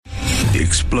the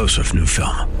explosive new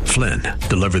film, Flynn,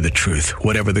 Deliver the Truth,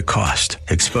 Whatever the Cost,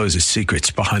 exposes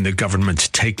secrets behind the government's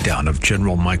takedown of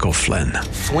General Michael Flynn.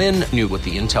 Flynn knew what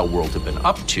the intel world had been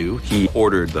up to. He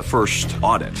ordered the first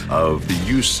audit of the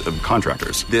use of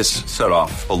contractors. This set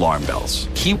off alarm bells.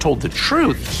 He told the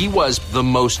truth. He was the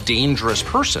most dangerous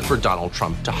person for Donald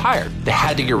Trump to hire. They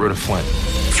had to get rid of Flynn.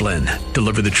 Flynn,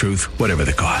 Deliver the Truth, Whatever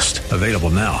the Cost. Available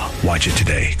now. Watch it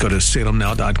today. Go to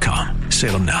salemnow.com.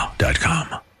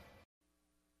 salemnow.com.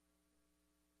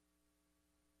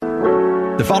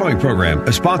 The following program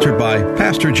is sponsored by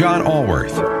Pastor John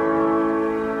Allworth.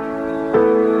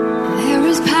 There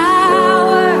is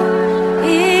power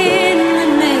in the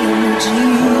name of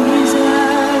Jesus.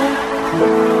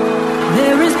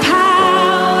 There is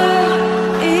power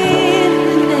in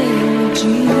the name of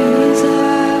Jesus.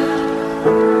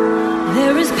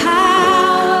 There is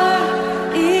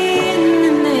power in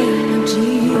the name of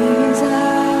Jesus.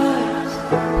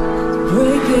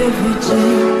 Break every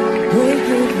chain, break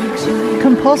every chain.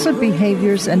 Compulsive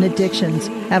behaviors and addictions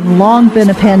have long been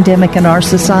a pandemic in our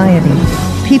society.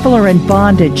 People are in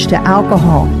bondage to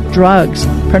alcohol, drugs,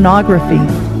 pornography,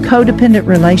 codependent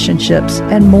relationships,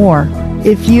 and more.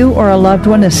 If you or a loved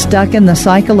one is stuck in the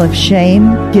cycle of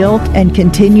shame, guilt, and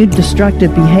continued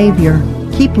destructive behavior,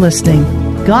 keep listening.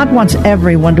 God wants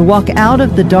everyone to walk out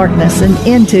of the darkness and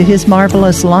into His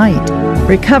marvelous light.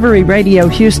 Recovery Radio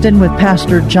Houston with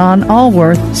Pastor John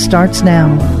Allworth starts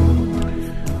now.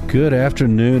 Good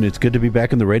afternoon. It's good to be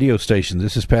back in the radio station.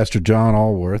 This is Pastor John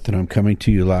Allworth, and I'm coming to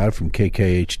you live from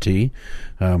KKHT.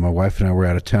 My wife and I were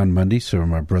out of town Monday, so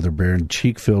my brother Baron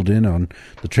Cheek filled in on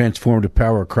the transformative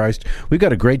power of Christ. We've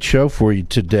got a great show for you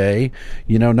today.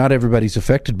 You know, not everybody's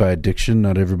affected by addiction.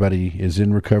 Not everybody is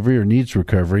in recovery or needs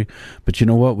recovery. But you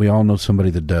know what? We all know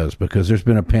somebody that does, because there's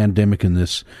been a pandemic in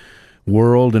this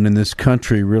world and in this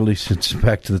country really since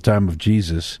back to the time of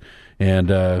Jesus.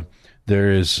 And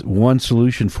there is one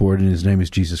solution for it, and His name is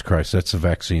Jesus Christ. That's the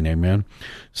vaccine, amen?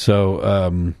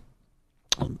 So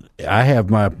I have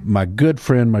my good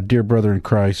friend, my dear brother in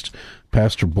Christ,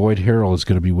 Pastor Boyd Harrell is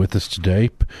going to be with us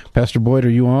today. Pastor Boyd, are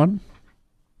you on?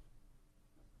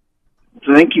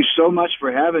 Thank you so much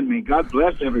for having me. God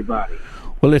bless everybody.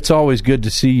 Well, it's always good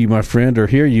to see you, my friend, or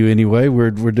hear you anyway.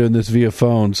 We're doing this via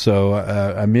phone, so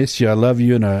I miss you. I love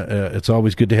you, and it's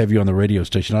always good to have you on the radio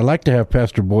station. I'd like to have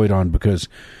Pastor Boyd on because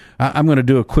I'm going to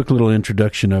do a quick little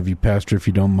introduction of you, Pastor, if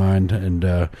you don't mind. And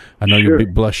I know Sure. you're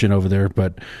blushing over there,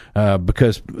 but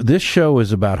because this show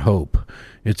is about hope.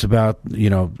 It's about, you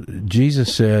know,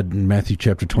 Jesus said in Matthew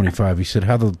chapter 25, He said,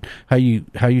 how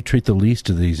you treat the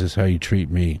least of these is how you treat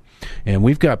me. And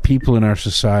we've got people in our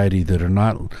society that are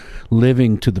not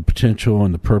living to the potential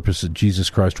and the purpose that Jesus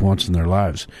Christ wants in their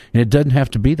lives. And it doesn't have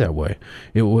to be that way.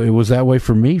 It was that way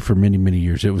for me for many, many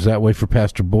years. It was that way for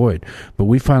Pastor Boyd. But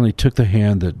we finally took the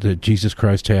hand that Jesus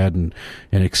Christ had and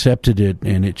accepted it,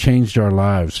 and it changed our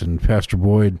lives. And Pastor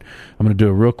Boyd, I'm going to do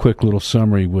a real quick little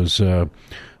summary,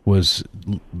 was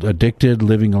addicted,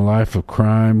 living a life of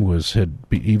crime,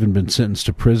 even been sentenced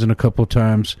to prison a couple of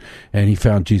times, and he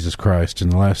found Jesus Christ. In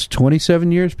the last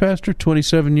 27 years, Pastor,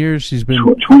 27 years, he's been...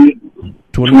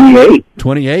 28.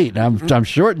 28. I'm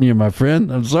shorting you, my friend.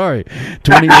 I'm sorry.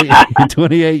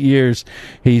 28 years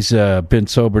he's been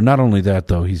sober. Not only that,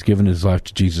 though, he's given his life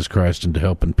to Jesus Christ and to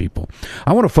helping people.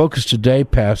 I want to focus today,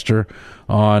 Pastor,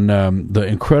 on the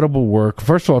incredible work.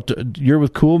 First of all, you're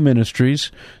with Cool Ministries.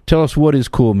 Tell us, what is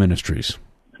Cool Ministries?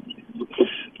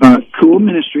 Cool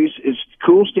Ministries is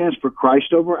Cool stands for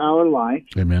Christ Over Our Life.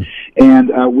 Amen.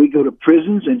 And we go to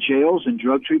prisons and jails and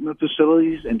drug treatment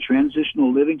facilities and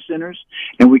transitional living centers,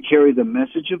 and we carry the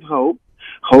message of hope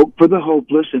for the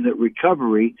hopeless, and that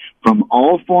recovery from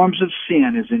all forms of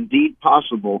sin is indeed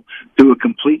possible through a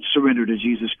complete surrender to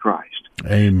Jesus Christ.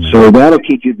 Amen. So that'll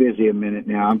keep you busy a minute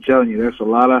now. I'm telling you, there's a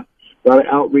lot of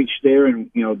outreach there,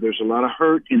 and there's a lot of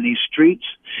hurt in these streets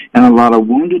and a lot of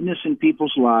woundedness in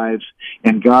people's lives,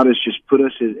 and God has just put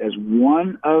us as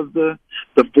one of the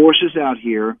forces out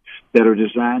here that are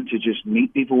designed to just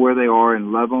meet people where they are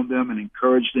and love on them and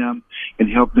encourage them and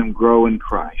help them grow in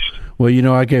Christ.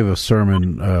 Well, I gave a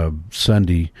sermon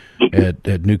Sunday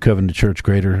at New Covenant Church,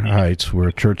 Greater Heights. We're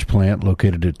a church plant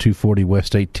located at 240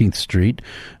 West 18th Street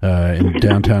in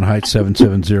downtown Heights,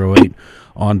 7708.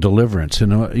 On deliverance.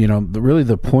 And, really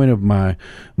the point of my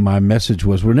message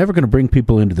was, we're never going to bring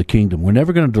people into the kingdom. We're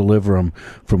never going to deliver them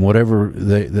from whatever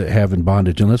they have in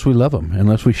bondage unless we love them,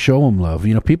 unless we show them love.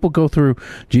 People go through,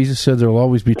 Jesus said there will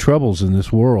always be troubles in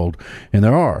this world, and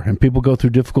there are. And people go through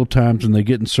difficult times, and they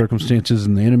get in circumstances,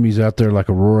 and the enemy's out out there like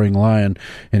a roaring lion,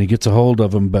 and he gets a hold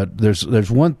of them. But there's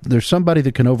somebody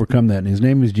that can overcome that, and his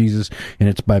name is Jesus, and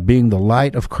it's by being the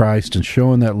light of Christ and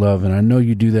showing that love. And I know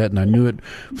you do that, and I knew it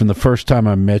from the first time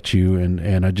I met you,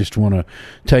 and I just want to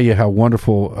tell you how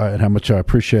wonderful and how much I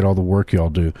appreciate all the work y'all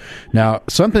do. Now,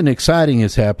 something exciting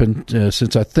has happened since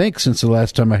the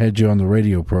last time I had you on the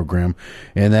radio program,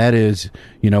 and that is,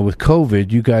 with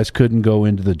COVID, you guys couldn't go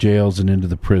into the jails and into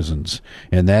the prisons,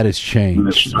 and that has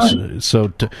changed.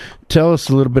 So tell us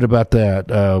a little bit about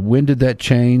that. When did that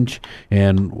change,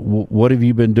 and what have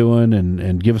you been doing,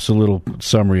 and give us a little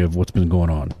summary of what's been going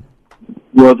on.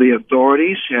 Well, the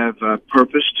authorities have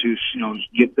purposed to,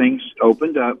 get things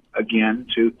opened up again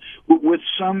with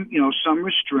some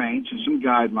restraints and some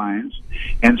guidelines.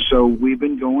 And so we've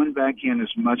been going back in as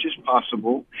much as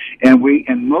possible. And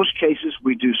in most cases,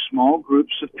 we do small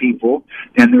groups of people,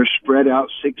 and they're spread out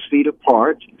 6 feet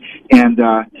apart. And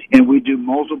we do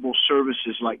multiple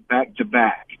services like back to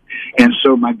back. And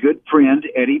so my good friend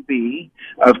Eddie B.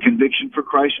 of Conviction for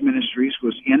Christ Ministries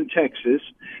was in Texas.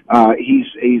 He's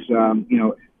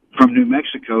from New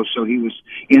Mexico, so he was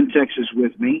in Texas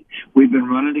with me. We've been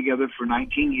running together for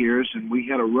 19 years, and we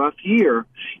had a rough year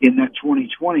in that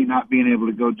 2020 not being able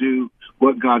to go do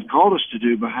what God called us to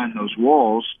do behind those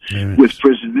walls with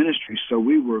prison ministry. So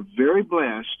we were very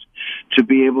blessed to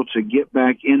be able to get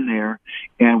back in there,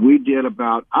 and we did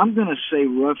about, I'm going to say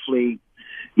roughly,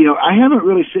 I haven't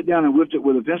really sit down and whipped it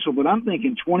with a pencil, but I'm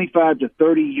thinking 25 to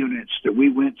 30 units that we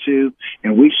went to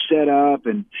and we set up,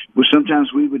 and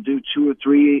sometimes we would do 2 or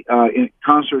 3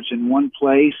 concerts in one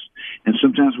place, and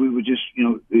sometimes we would just,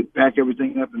 pack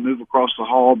everything up and move across the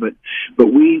hall. But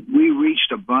we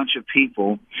reached a bunch of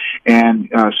people,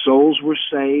 and souls were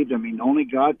saved. I mean, only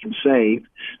God can save.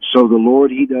 So the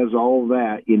Lord, He does all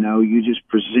that. You just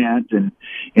present and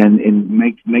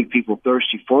make people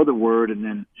thirsty for the Word, and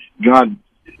then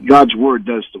God's Word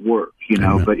does the work,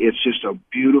 Amen. But it's just a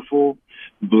beautiful,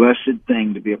 blessed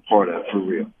thing to be a part of, for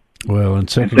real. Well,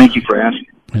 thank you for asking.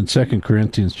 In 2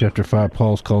 Corinthians chapter 5,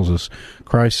 Paul calls us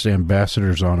Christ's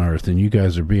ambassadors on earth, and you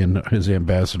guys are being His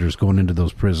ambassadors going into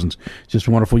those prisons. It's just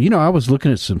wonderful. I was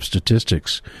looking at some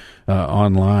statistics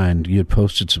online. You had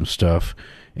posted some stuff,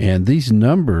 and these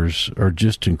numbers are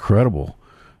just incredible.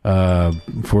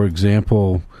 For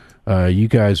example, you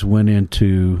guys went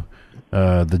into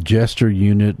the Jester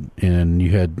unit, and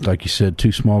you had, like you said,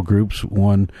 2 small groups,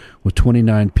 one with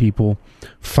 29 people.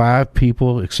 5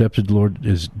 people accepted Lord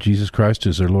as Jesus Christ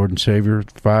as their Lord and Savior,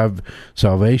 5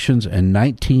 salvations, and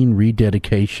 19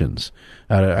 rededications.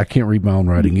 I can't read my own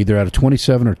writing, either out of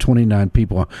 27 or 29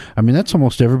 people. I mean, that's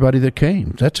almost everybody that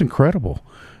came. That's incredible.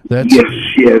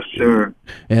 Yes, sir.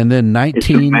 And then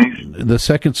 19, the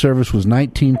second service was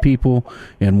 19 people,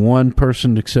 and 1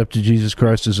 person accepted Jesus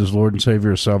Christ as his Lord and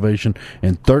Savior of salvation,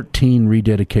 and 13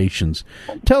 rededications.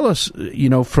 Tell us,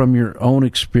 from your own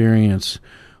experience,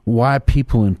 why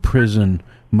people in prison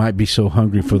might be so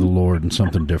hungry for the Lord and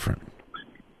something different.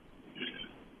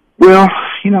 Well,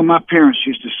 my parents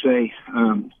used to say,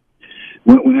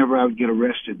 whenever I would get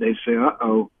arrested, they'd say,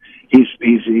 "Uh-oh, he's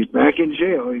back in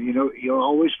jail." You'll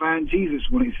always find Jesus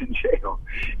when he's in jail.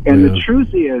 And the truth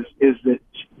is that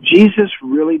Jesus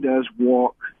really does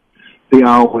walk the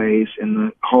aisleways and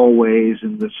the hallways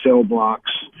and the cell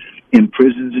blocks in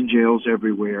prisons and jails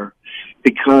everywhere,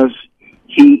 because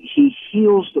he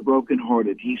heals the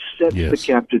brokenhearted. He sets the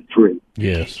captive free.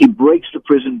 Yes. He breaks the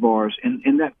prison bars,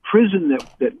 and that prison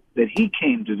that he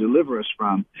came to deliver us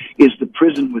from is the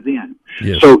prison within.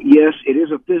 Yes. So yes, it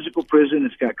is a physical prison.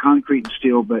 It's got concrete and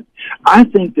steel, but I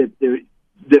think that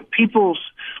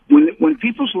when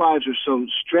people's lives are so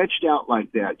stretched out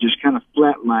like that, just kind of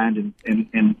flatlined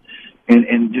and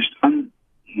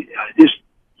just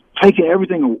taking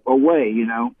everything away,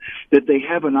 that they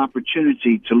have an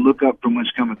opportunity to look up from whence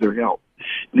cometh their help.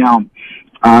 Now,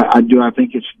 I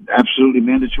think it's absolutely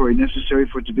mandatory, necessary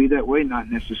for it to be that way. Not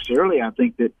necessarily. I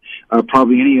think that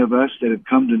probably any of us that have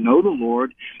come to know the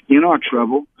Lord in our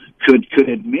trouble could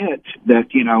admit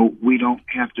that we don't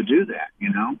have to do that.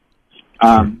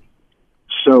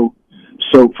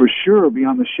 So for sure,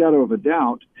 beyond the shadow of a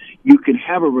doubt, you can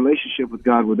have a relationship with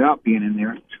God without being in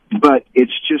there. But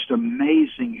it's just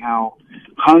amazing how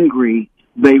hungry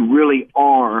they really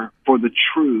are for the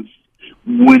truth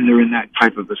when they're in that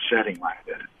type of a setting like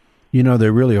that. They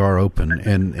really are open,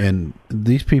 and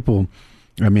these people,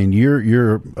 I mean,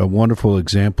 you're a wonderful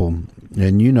example,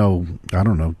 and I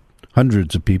don't know,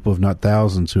 hundreds of people, if not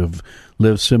thousands, who have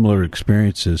lived similar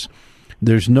experiences.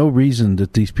 there's no reason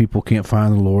that these people can't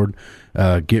find the Lord,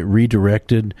 get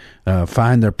redirected,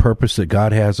 find their purpose that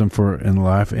God has them for in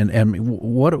life. And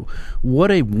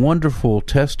what a wonderful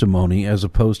testimony as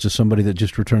opposed to somebody that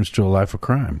just returns to a life of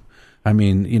crime. I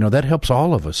mean, that helps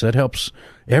all of us. That helps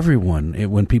everyone.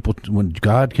 When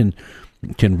God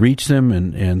can reach them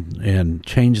and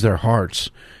change their hearts.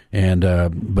 And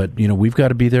but we've got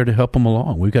to be there to help them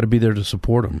along. We've got to be there to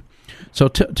support them. So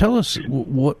tell us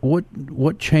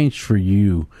what changed for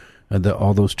you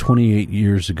all those 28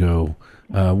 years ago.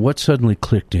 What suddenly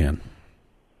clicked in?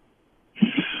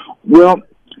 Well,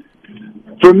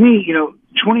 for me,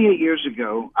 28 years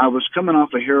ago, I was coming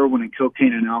off of heroin and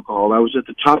cocaine and alcohol. I was at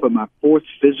the top of my 4th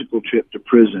physical trip to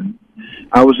prison.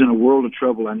 I was in a world of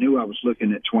trouble. I knew I was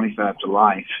looking at 25 to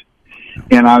life.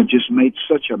 And I just made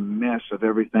such a mess of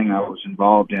everything I was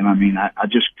involved in. I mean, I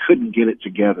just couldn't get it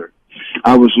together.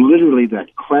 I was literally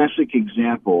that classic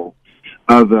example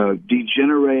of a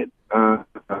degenerate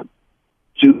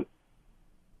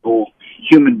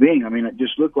human being. I mean, it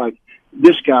just looked like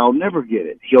this guy will never get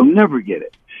it. He'll never get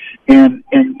it. And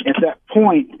at that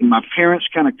point, my parents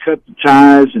kind of cut the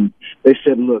ties, and they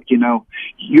said, look,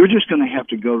 you're just going to have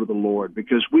to go to the Lord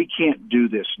because we can't do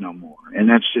this no more. And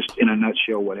that's just in a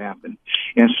nutshell what happened.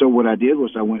 And so what I did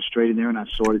was I went straight in there and I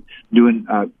started doing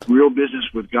real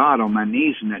business with God on my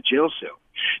knees in that jail cell.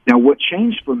 Now, what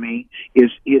changed for me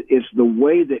is the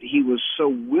way that he was so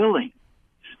willing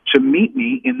to meet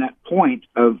me in that point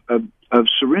of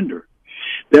surrender.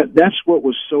 That's what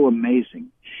was so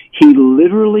amazing. He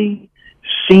literally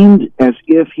seemed as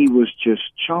if he was just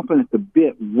chomping at the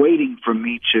bit, waiting for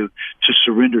me to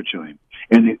surrender to him.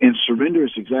 And surrender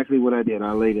is exactly what I did.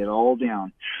 I laid it all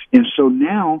down. And so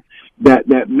now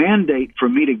that mandate for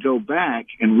me to go back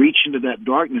and reach into that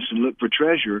darkness and look for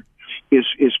treasure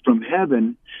is from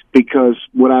heaven, because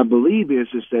what I believe is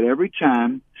that every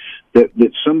time that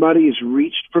somebody is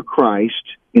reached for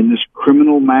Christ in this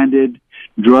criminal-minded,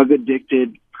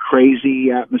 drug-addicted,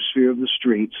 crazy atmosphere of the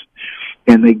streets,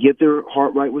 and they get their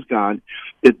heart right with God,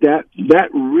 that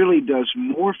really does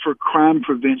more for crime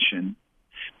prevention,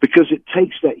 because it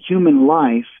takes that human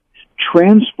life,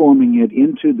 transforming it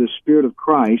into the Spirit of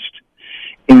Christ,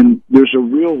 and there's a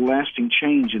real lasting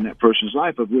change in that person's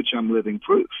life, of which I'm living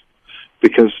proof,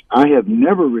 because I have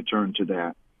never returned to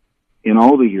that in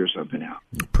all the years I've been out.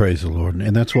 Praise the Lord.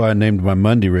 And that's why I named my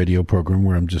Monday radio program,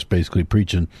 where I'm just basically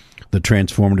preaching the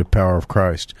transformative power of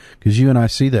Christ. Because you and I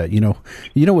see that. You know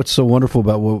what's so wonderful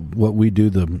about what we do,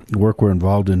 the work we're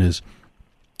involved in, is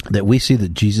that we see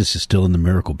that Jesus is still in the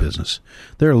miracle business.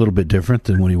 They're a little bit different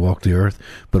than when he walked the earth,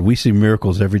 but we see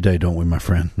miracles every day, don't we, my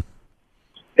friend?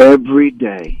 Every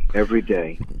day.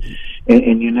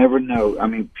 And you never know. I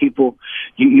mean, people,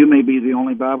 you may be the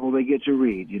only Bible they get to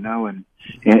read, and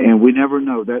we never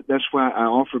know. That's why I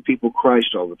offer people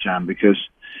Christ all the time, because,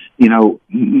 you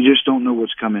just don't know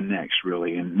what's coming next,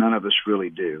 really, and none of us really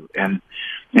do. And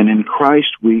in Christ,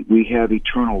 we have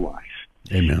eternal life.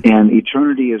 Amen. And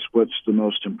eternity is what's the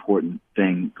most important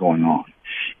thing going on.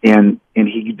 And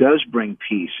he does bring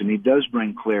peace, and he does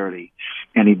bring clarity,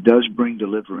 and he does bring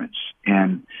deliverance.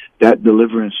 And that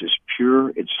deliverance is pure,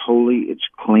 it's holy, it's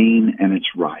clean, and it's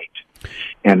right.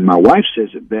 And my wife says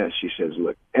it best. She says,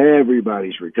 look,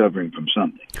 everybody's recovering from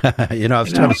something.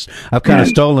 I've kind of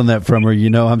stolen that from her.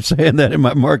 I'm saying that in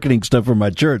my marketing stuff for my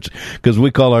church, because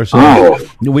we call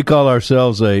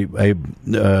ourselves a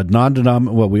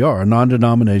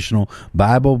non-denominational,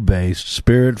 Bible-based,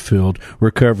 Spirit-filled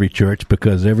recovery church,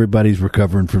 because everybody's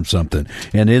recovering from something.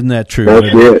 And isn't that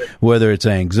true? Whether it's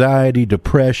anxiety,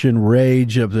 depression,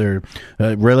 rage, of their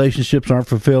relationships aren't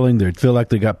fulfilling, they feel like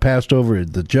they got passed over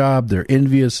at the job, they're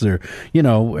envious,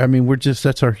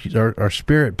 that's our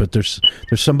spirit, but there's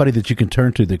somebody that you can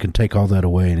turn to that can take all that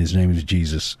away, and his name is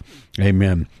Jesus.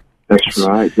 Amen. That's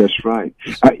right.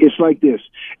 It's like this.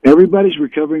 Everybody's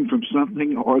recovering from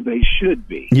something, or they should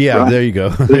be. Yeah, right? There you go.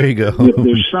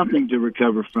 There's something to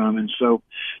recover from, and so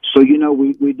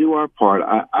we do our part.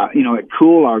 At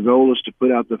Cool, our goal is to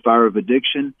put out the fire of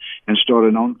addiction and start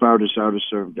an on-fire desire to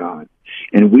serve God.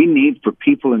 And we need for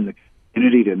people in the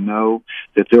community to know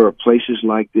that there are places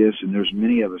like this, and there's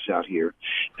many of us out here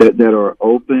that are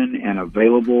open and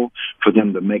available for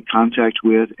them to make contact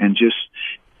with, and just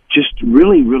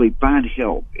really, really find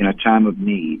help in a time of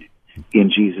need,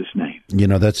 in Jesus' name.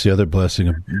 That's the other blessing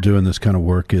of doing this kind of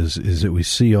work is that we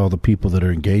see all the people that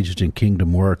are engaged in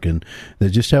kingdom work, and they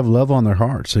just have love on their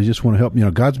hearts. They just want to help.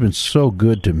 God's been so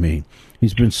good to me.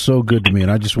 He's been so good to me, and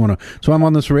I just want to. So I'm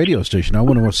on this radio station. I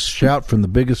want to shout from the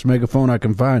biggest megaphone I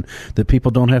can find that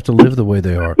people don't have to live the way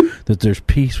they are. That there's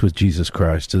peace with Jesus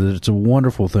Christ. That it's a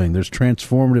wonderful thing. There's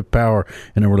transformative power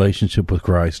in a relationship with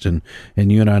Christ, and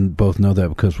you and I both know that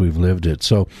because we've lived it.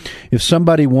 So, if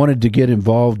somebody wanted to get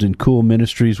involved in Cool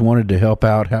Ministries, wanted to help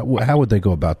out, how would they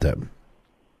go about that?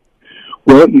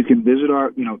 Well, you can visit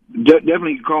our,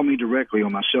 definitely you can call me directly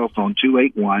on my cell phone,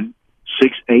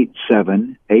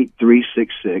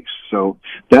 281-687-8366. So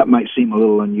that might seem a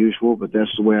little unusual, but that's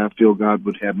the way I feel God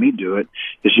would have me do it,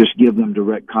 is just give them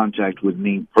direct contact with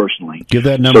me personally. Give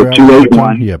that number out.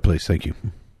 281. Yeah, please. Thank you.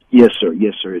 Yes, sir.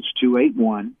 Yes, sir. It's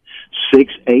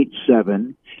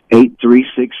 281-687-8366.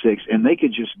 And they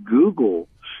could just Google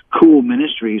Cool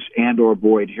Ministries and or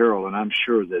Boyd Harrell, and I'm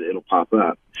sure that it'll pop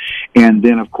up. And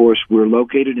then, of course, we're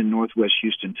located in Northwest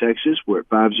Houston, Texas. We're at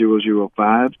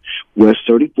 5005 West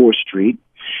 34th Street,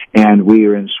 and we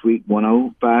are in Suite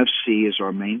 105C is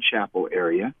our main chapel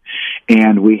area.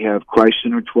 And we have Christ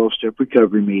Center 12-step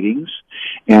recovery meetings,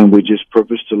 and we just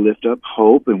purpose to lift up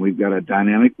hope, and we've got a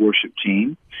dynamic worship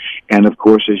team. And, of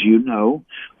course, as you know,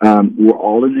 we're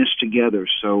all in this together,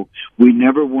 so we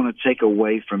never want to take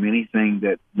away from anything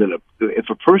that if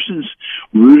a person's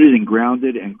rooted and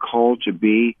grounded and called to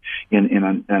be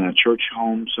in a church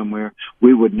home somewhere,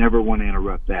 we would never want to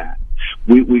interrupt that.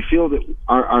 We feel that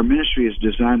our ministry is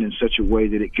designed in such a way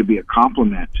that it could be a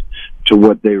complement to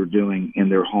what they are doing in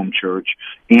their home church,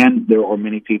 and there are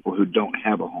many people who don't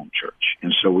have a home church,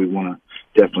 and so we want to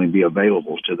definitely be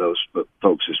available to those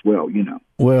folks as well,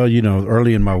 Well,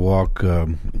 early in my walk,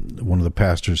 one of the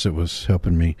pastors that was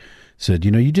helping me said,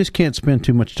 you just can't spend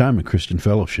too much time in Christian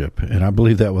fellowship. And I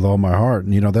believe that with all my heart.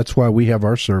 And, that's why we have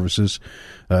our services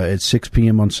at 6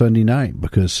 p.m. on Sunday night,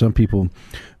 because some people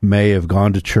may have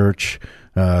gone to church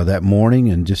that morning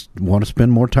and just want to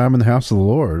spend more time in the house of the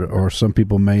Lord, or some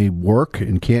people may work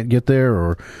and can't get there,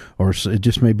 or it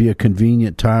just may be a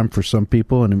convenient time for some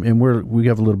people, and we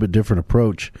have a little bit different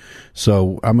approach.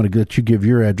 So I'm going to let you give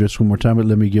your address one more time, but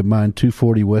let me give mine: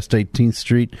 240 West 18th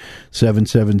Street,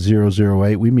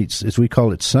 77008. We meet, as we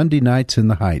call it, Sunday nights in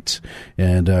the Heights,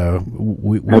 and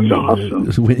that's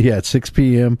awesome. At 6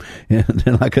 p.m.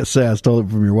 And like I say, I stole it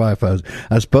from your wife.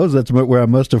 I suppose that's where I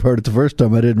must have heard it the first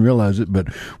time. I didn't realize it, but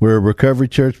we're a recovery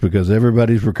church because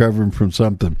everybody's recovering from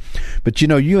something. But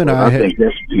you and I think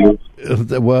that's beautiful.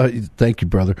 Well, thank you,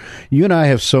 brother. You and I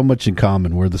have so much in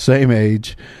common. We're the same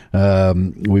age.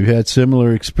 We've had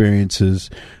similar experiences.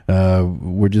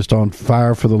 We're just on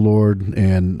fire for the Lord,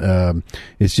 and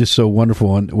it's just so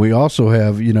wonderful. And we also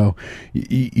have, you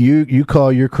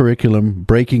call your curriculum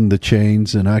Breaking the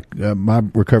Chains, and my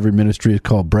recovery ministry is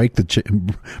called Break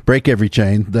Every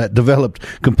Chain. That developed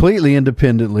completely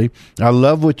independently. I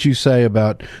love what you say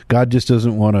about God just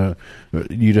doesn't want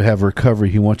you to have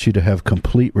recovery. He wants you to have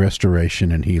complete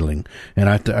restoration and healing. And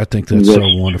I think that's so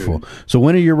wonderful. True. So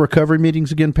when are your recovery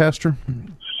meetings again, Pastor?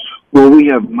 Well, we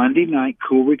have Monday night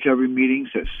Cool Recovery meetings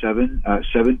at 7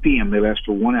 p.m. They last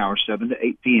for 1 hour, 7 to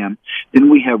 8 p.m. Then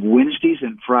we have Wednesdays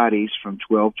and Fridays from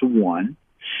 12 to 1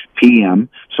 p.m.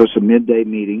 So it's a midday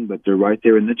meeting, but they're right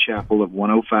there in the chapel of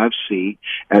 105C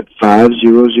at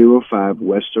 5005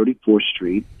 West 34th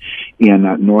Street in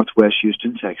Northwest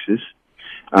Houston, Texas.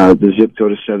 The zip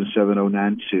code is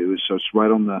 77092, so it's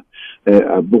right on the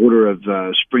border of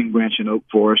Spring Branch and Oak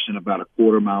Forest, and about a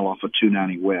quarter mile off of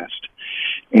 290 West.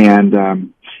 And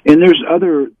there's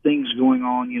other things going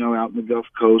on, out in the Gulf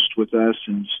Coast with us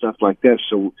and stuff like that.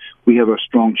 So we have a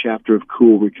strong chapter of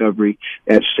Cool Recovery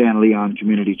at San Leon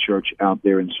Community Church out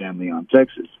there in San Leon,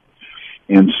 Texas.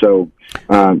 And so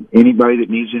anybody that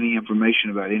needs any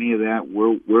information about any of that,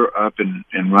 we're up and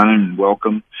running, and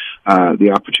welcome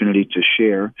the opportunity to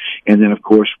share. And then, of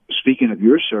course, speaking of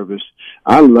your service,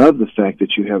 I love the fact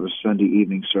that you have a Sunday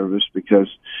evening service, because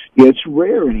it's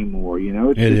rare anymore,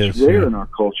 It's rare in our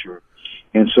culture.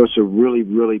 And so it's a really,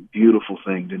 really beautiful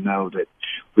thing to know that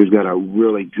we've got a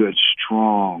really good,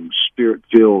 strong,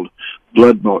 spirit-filled,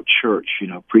 blood-bought church,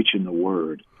 preaching the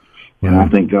Word. And I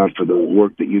thank God for the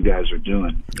work that you guys are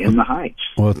doing in the Heights.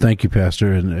 Well, thank you,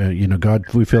 Pastor. And,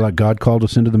 God, we feel like God called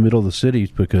us into the middle of the cities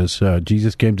because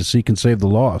Jesus came to seek and save the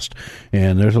lost.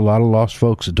 And there's a lot of lost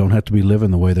folks that don't have to be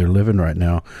living the way they're living right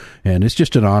now. And it's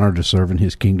just an honor to serve in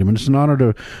His kingdom. And it's an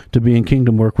honor to be in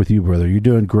kingdom work with you, brother. You're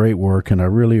doing great work, and I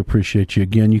really appreciate you.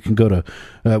 Again, you can go to,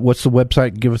 what's the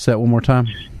website? Give us that one more time.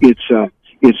 It's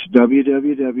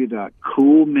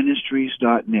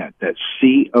www.coolministries.net. That's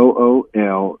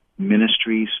COOL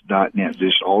ministries.net.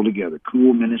 Just all together,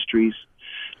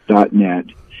 coolministries.net.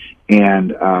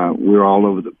 And we're all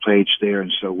over the page there.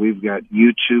 And so we've got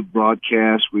YouTube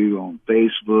broadcasts. We're on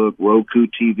Facebook, Roku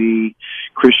TV,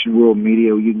 Christian World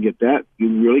Media. You can get that. You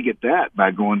can really get that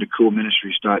by going to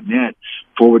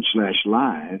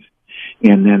coolministries.net/live.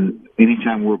 And then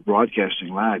anytime we're broadcasting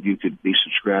live, you could be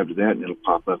subscribed to that, and it'll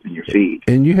pop up in your feed.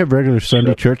 And you have regular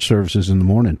Sunday church services in the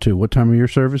morning, too. What time are your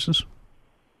services?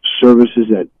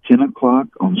 Services at 10 o'clock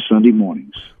on Sunday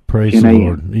mornings. Praise the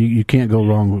Lord. You can't go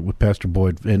wrong with Pastor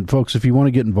Boyd. And, folks, if you want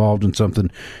to get involved in something,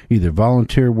 either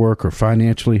volunteer work or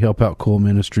financially help out Cool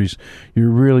Ministries,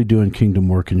 you're really doing kingdom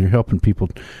work, and you're helping people.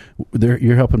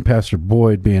 You're helping Pastor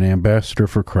Boyd be an ambassador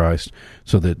for Christ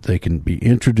so that they can be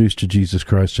introduced to Jesus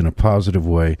Christ in a positive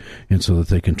way and so that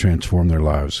they can transform their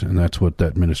lives. And that's what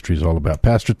that ministry is all about.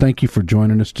 Pastor, thank you for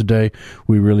joining us today.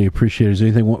 We really appreciate it. Is there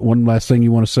anything, one last thing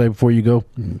you want to say before you go?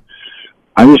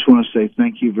 I just want to say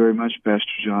thank you very much,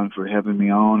 Pastor John, for having me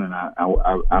on, and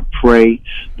I pray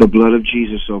the blood of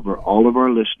Jesus over all of our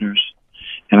listeners,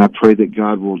 and I pray that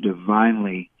God will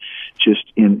divinely just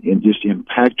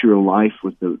impact your life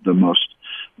with the most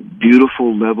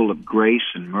beautiful level of grace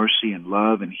and mercy and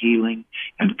love and healing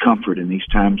and comfort in these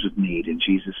times of need. In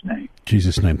Jesus' name.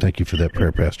 Jesus' name. Thank you for that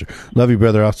prayer, Pastor. Love you,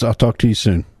 brother. I'll talk to you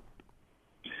soon.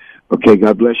 Okay.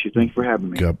 God bless you. Thanks for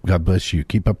having me. God bless you.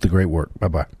 Keep up the great work.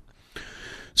 Bye-bye.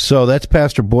 So that's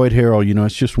Pastor Boyd Harrell. You know,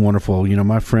 it's just wonderful. You know,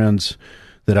 my friends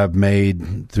that I've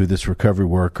made through this recovery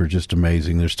work are just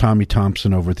amazing. There's Tommy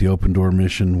Thompson over at the Open Door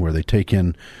Mission, where they take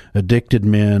in addicted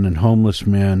men and homeless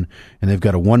men, and they've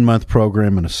got a 1-month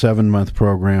program and a 7-month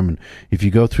program. And if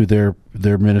you go through their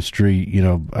ministry, you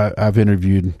know, I've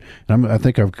interviewed, and I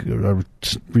think I've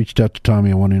reached out to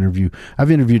Tommy. I want to interview. I've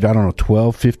interviewed,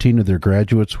 12, 15 of their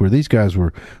graduates, where these guys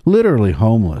were literally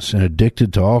homeless and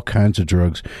addicted to all kinds of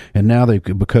drugs. And now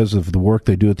because of the work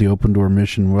they do at the Open Door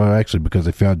Mission, well, actually because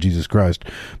they found Jesus Christ,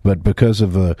 but because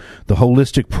of the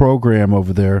holistic program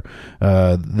over there,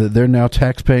 they're now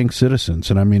tax-paying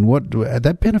citizens. And I mean,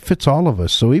 that benefits all of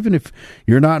us. So even if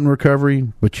you're not in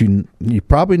recovery, but you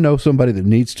probably know somebody that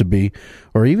needs to be,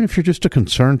 or even if you're just a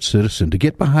concerned citizen, to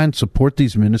get behind, support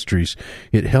these ministries,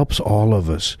 it helps all of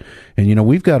us. And, you know,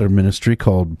 we've got a ministry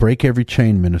called Break Every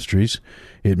Chain Ministries.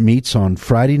 It meets on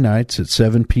Friday nights at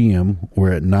 7 p.m.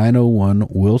 We're at 901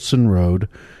 Wilson Road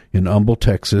in Humble,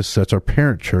 Texas. That's our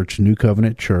parent church, New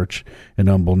Covenant Church in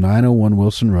Humble, 901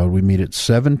 Wilson Road. We meet at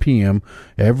 7 p.m.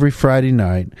 every Friday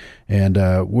night, and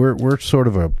we're sort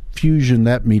of a fusion.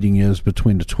 That meeting is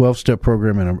between the 12-step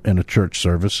program and a church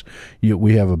service.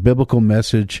 We have a biblical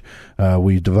message.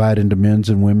 We divide into men's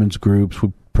and women's groups.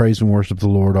 We praise and worship the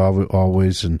Lord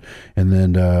always, and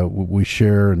then we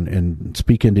share and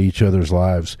speak into each other's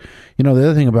lives. You know, the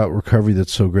other thing about recovery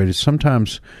that's so great is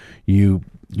sometimes you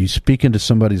speak into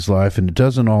somebody's life, and it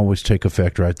doesn't always take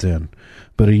effect right then.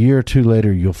 But a year or two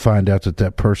later, you'll find out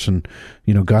that person,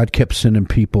 you know, God kept sending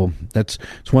people. It's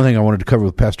one thing I wanted to cover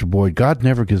with Pastor Boyd. God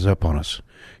never gives up on us.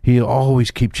 He'll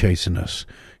always keep chasing us.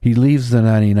 He leaves the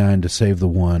 99 to save the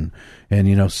one. And,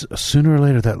 you know, sooner or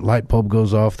later that light bulb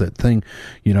goes off, that thing,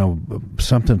 you know,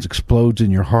 something explodes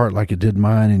in your heart like it did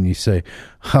mine, and you say,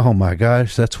 oh my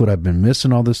gosh, that's what I've been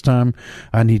missing all this time.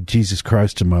 I need Jesus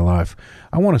Christ in my life.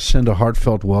 I want to send a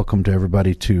heartfelt welcome to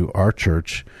everybody to our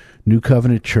church, New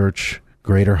Covenant Church,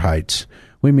 Greater Heights.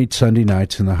 We meet Sunday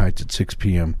nights in the Heights at 6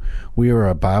 p.m. We are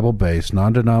a Bible-based,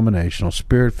 non-denominational,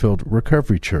 Spirit-filled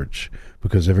recovery church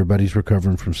because everybody's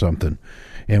recovering from something.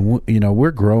 And, you know,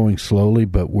 we're growing slowly,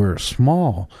 but we're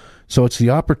small. So it's the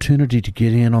opportunity to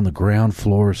get in on the ground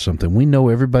floor of something. We know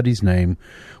everybody's name.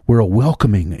 We're a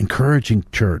welcoming, encouraging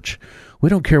church. We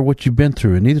don't care what you've been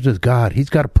through, and neither does God. He's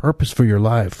got a purpose for your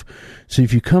life. So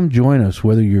if you come join us,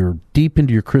 whether you're deep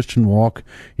into your Christian walk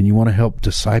and you want to help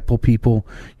disciple people,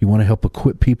 you want to help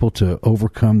equip people to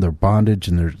overcome their bondage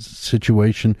and their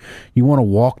situation, you want to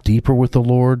walk deeper with the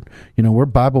Lord, you know, we're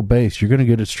Bible-based. You're going to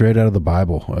get it straight out of the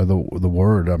Bible, the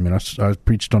Word. I mean, I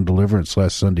preached on deliverance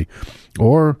last Sunday.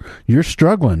 Or you're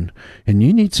struggling and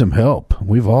you need some help.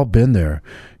 We've all been there.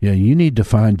 Yeah, you need to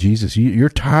find Jesus. You're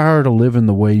tired of living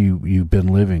the way you've been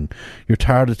living. You're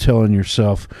tired of telling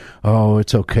yourself, oh,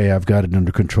 it's okay, I've got it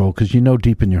under control, because you know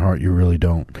deep in your heart you really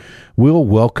don't. We'll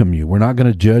welcome you. We're not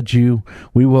going to judge you.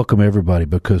 We welcome everybody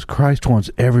because Christ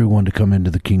wants everyone to come into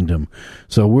the kingdom.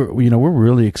 So we're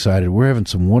really excited. We're having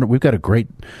some we've got a great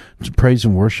praise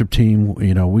and worship team.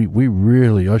 You know, we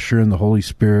really usher in the Holy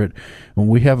Spirit, and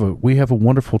we have a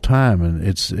wonderful time. And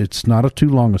it's not too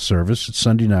long a service. It's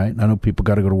Sunday night. I know people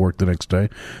got to go to work the next day.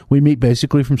 We meet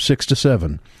basically from 6 to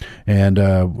 7,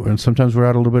 and sometimes we're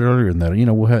out a little bit earlier than that. You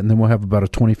know, we'll have about a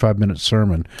 25-minute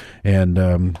sermon,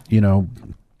 and you know,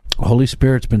 Holy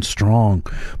Spirit's been strong,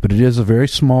 but it is a very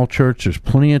small church. There's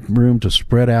plenty of room to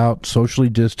spread out, socially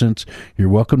distance. You're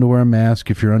welcome to wear a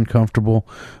mask if you're uncomfortable,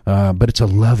 but it's a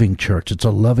loving church. It's a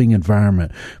loving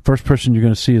environment. First person you're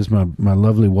going to see is my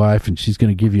lovely wife, and she's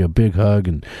going to give you a big hug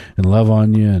and love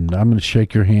on you, and I'm going to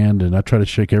shake your hand, and I try to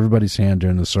shake everybody's hand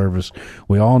during the service.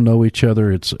 We all know each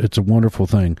other. It's a wonderful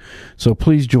thing. So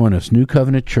please join us, New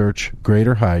Covenant Church,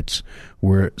 Greater Heights,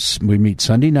 where we meet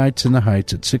Sunday nights in the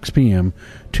Heights at 6 p.m.,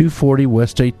 240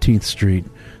 West 18th Street,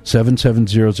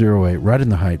 77008, right in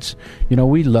the Heights. You know,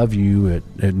 we love you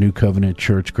at New Covenant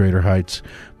Church, Greater Heights,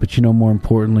 but you know, more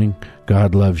importantly,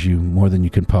 God loves you more than you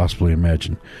can possibly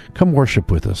imagine. Come worship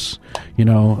with us. You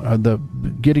know,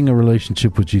 getting a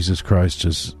relationship with Jesus Christ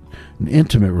is an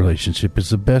intimate relationship. Is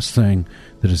the best thing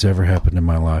that has ever happened in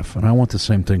my life, and I want the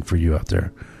same thing for you out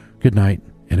there. Good night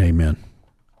and amen.